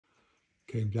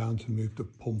Came down to move the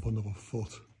pump another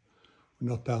foot. We're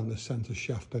not down the centre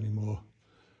shaft anymore.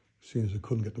 Seeing as I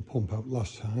couldn't get the pump out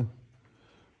last time,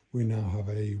 we now have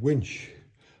a winch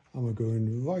and we're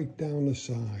going right down the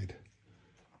side.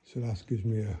 So that gives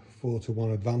me a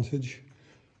 4-to-1 advantage.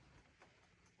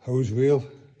 Hose reel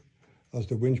as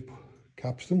the winch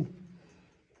capstan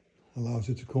allows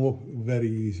it to come up very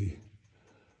easy.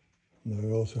 And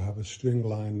I also have a string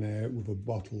line there with a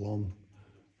bottle on,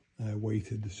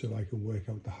 weighted, so I can work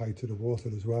out the height of the water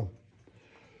as well.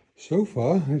 So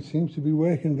far it seems to be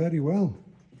working very well.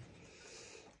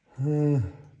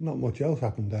 Not much else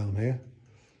happened down here,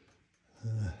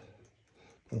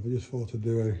 but I just thought to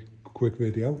do a quick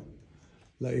video,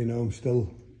 let you know I'm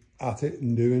still at it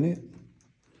and doing it.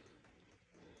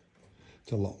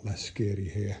 It's a lot less scary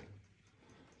here,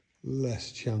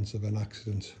 less chance of an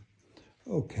accident.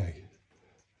 Okay,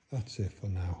 that's it for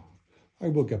now. I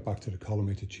will get back to the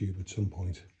collimator tube at some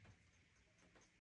point.